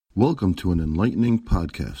Welcome to an enlightening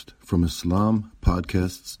podcast from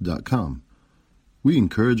IslamPodcasts.com. We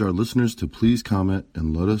encourage our listeners to please comment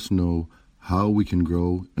and let us know how we can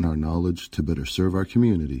grow in our knowledge to better serve our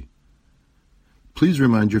community. Please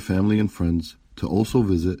remind your family and friends to also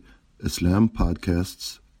visit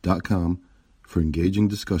IslamPodcasts.com for engaging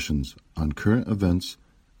discussions on current events,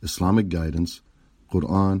 Islamic guidance,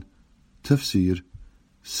 Quran, tafsir,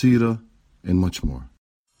 seerah, and much more.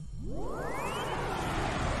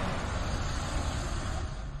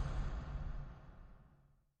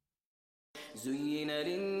 زين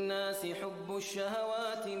للناس حب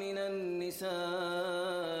الشهوات من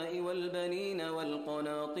النساء والبنين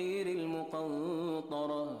والقناطير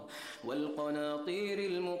المقنطرة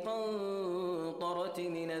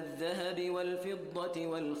من الذهب والفضة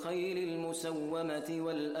والخيل المسومة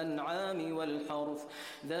والأنعام والحرث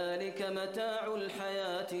ذلك متاع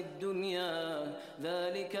الحياة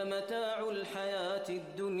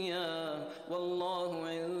الدنيا والله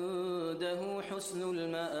عنده حسن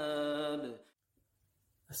المآب.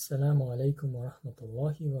 Assalamu alaikum wa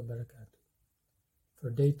rahmatullahi wa barakatuh. For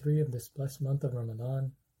day 3 of this blessed month of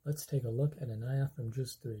Ramadan, let's take a look at an ayah from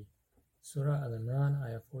Juz 3, Surah Al-Imran,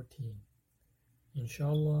 ayah 14.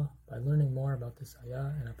 Inshallah, by learning more about this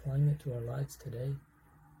ayah and applying it to our lives today,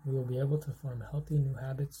 we will be able to form healthy new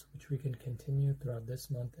habits which we can continue throughout this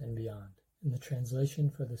month and beyond. And the translation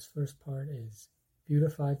for this first part is,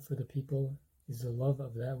 beautified for the people is the love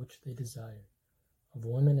of that which they desire, of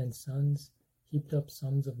women and sons, heaped up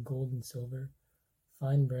sums of gold and silver,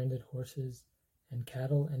 fine branded horses, and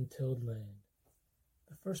cattle and tilled land.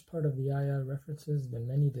 The first part of the ayah references the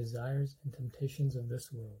many desires and temptations of this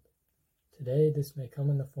world. Today, this may come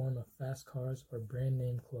in the form of fast cars or brand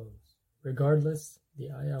name clothes. Regardless,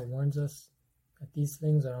 the ayah warns us that these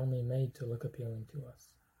things are only made to look appealing to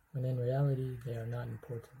us, when in reality they are not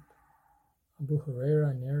important. Abu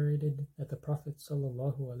Hurairah narrated that the Prophet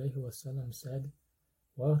ﷺ said,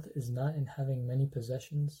 "Wealth is not in having many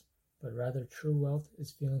possessions, but rather true wealth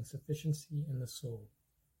is feeling sufficiency in the soul."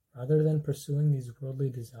 Rather than pursuing these worldly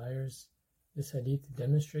desires, this hadith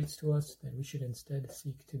demonstrates to us that we should instead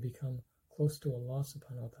seek to become close to Allah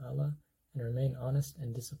subhanahu wa ta'ala and remain honest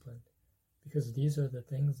and disciplined, because these are the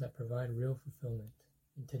things that provide real fulfillment.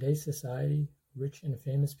 In today's society, rich and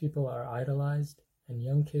famous people are idolized, and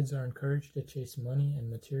young kids are encouraged to chase money and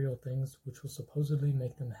material things which will supposedly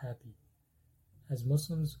make them happy. As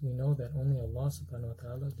Muslims, we know that only Allah subhanahu wa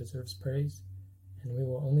ta'ala deserves praise, and we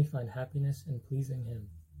will only find happiness in pleasing Him.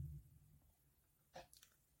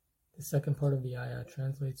 The second part of the ayah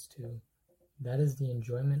translates to, that is the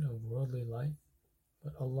enjoyment of worldly life,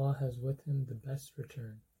 but Allah has with Him the best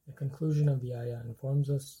return. The conclusion of the ayah informs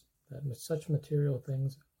us that such material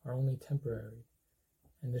things are only temporary,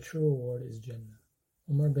 and the true reward is Jannah.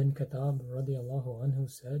 Umar bin Khattab radiallahu anhu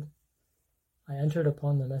said, I entered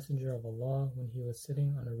upon the Messenger of Allah when he was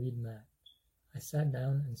sitting on a reed mat. I sat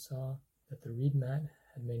down and saw that the reed mat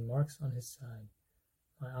had made marks on his side.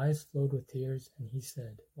 My eyes flowed with tears, and he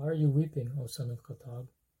said, Why are you weeping, O son of Khattab?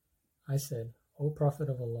 I said, O Prophet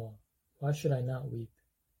of Allah, why should I not weep?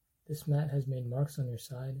 This mat has made marks on your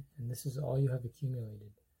side, and this is all you have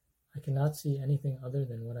accumulated. I cannot see anything other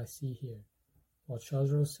than what I see here, while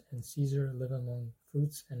Chazros and Caesar live among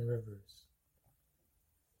fruits and rivers.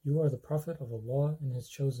 You are the Prophet of Allah and His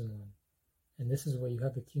chosen one, and this is what you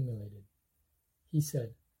have accumulated. He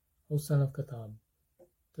said, O son of Khattab,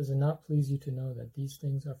 does it not please you to know that these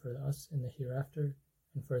things are for us in the hereafter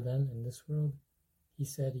and for them in this world? He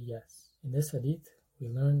said, yes. In this hadith, we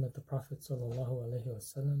learn that the Prophet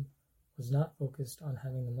ﷺ was not focused on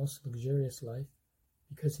having the most luxurious life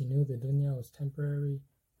because he knew the dunya was temporary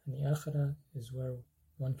and the akhirah is where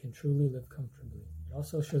one can truly live comfortably. It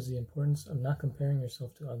also shows the importance of not comparing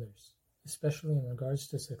yourself to others, especially in regards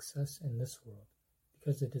to success in this world,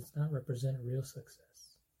 because it does not represent real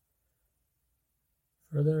success.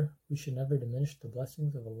 Further, we should never diminish the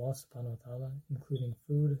blessings of Allah subhanahu wa ta'ala, including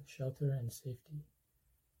food, shelter, and safety,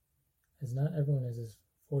 as not everyone is as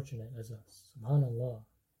fortunate as us. Subhanallah.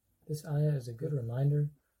 This ayah is a good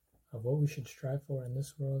reminder of what we should strive for in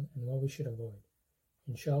this world and what we should avoid.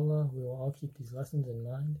 Inshallah, we will all keep these lessons in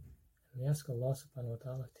mind, and we ask Allah subhanahu wa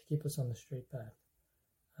ta'ala to keep us on the straight path.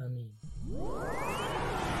 Ameen.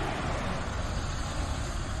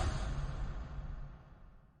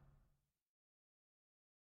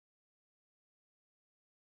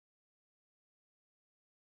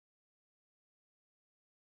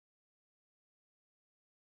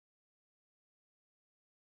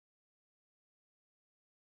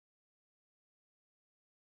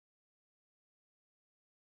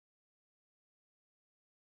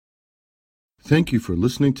 Thank you for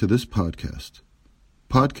listening to this podcast.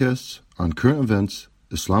 Podcasts on current events,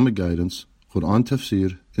 Islamic guidance, Quran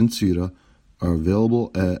tafsir, and seerah are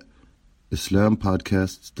available at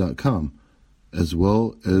islampodcasts.com, as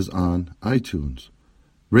well as on iTunes.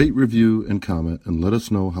 Rate, review, and comment, and let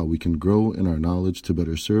us know how we can grow in our knowledge to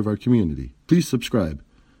better serve our community. Please subscribe,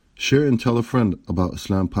 share, and tell a friend about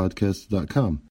islampodcasts.com.